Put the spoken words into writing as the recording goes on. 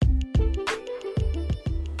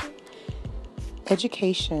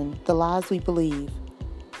Education, the lies we believe.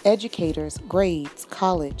 Educators, grades,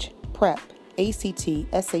 college, prep, ACT,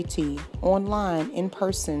 SAT, online, in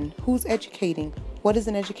person. Who's educating? What is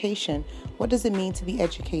an education? What does it mean to be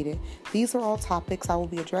educated? These are all topics I will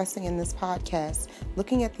be addressing in this podcast,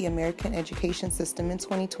 looking at the American education system in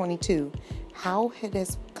 2022, how it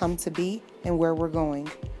has come to be, and where we're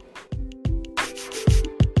going.